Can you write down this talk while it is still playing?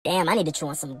Damn, I need to chew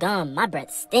on some gum. My breath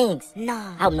stinks.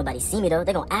 Nah. I hope nobody see me though.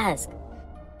 They gonna ask.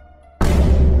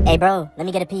 Hey bro, let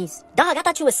me get a piece. Dog, I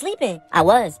thought you was sleeping. I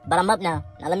was, but I'm up now.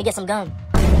 Now let me get some gum.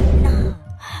 Nah.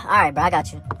 Alright bro, I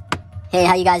got you. Hey,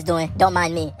 how you guys doing? Don't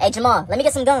mind me. Hey Jamal, let me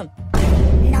get some gum.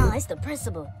 Nah, it's the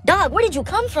principal. Dog, where did you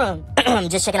come from?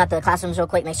 Just checking out the classrooms real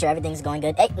quick, make sure everything's going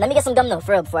good. Hey, let me get some gum though,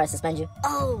 for real, before I suspend you.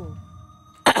 Oh.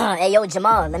 Hey yo,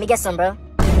 Jamal, let me get some, bro.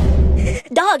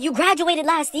 Dog, you graduated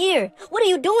last year. What are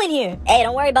you doing here? Hey,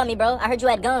 don't worry about me, bro. I heard you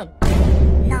had gum.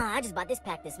 Nah, I just bought this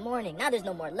pack this morning. Now there's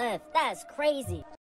no more left. That's crazy.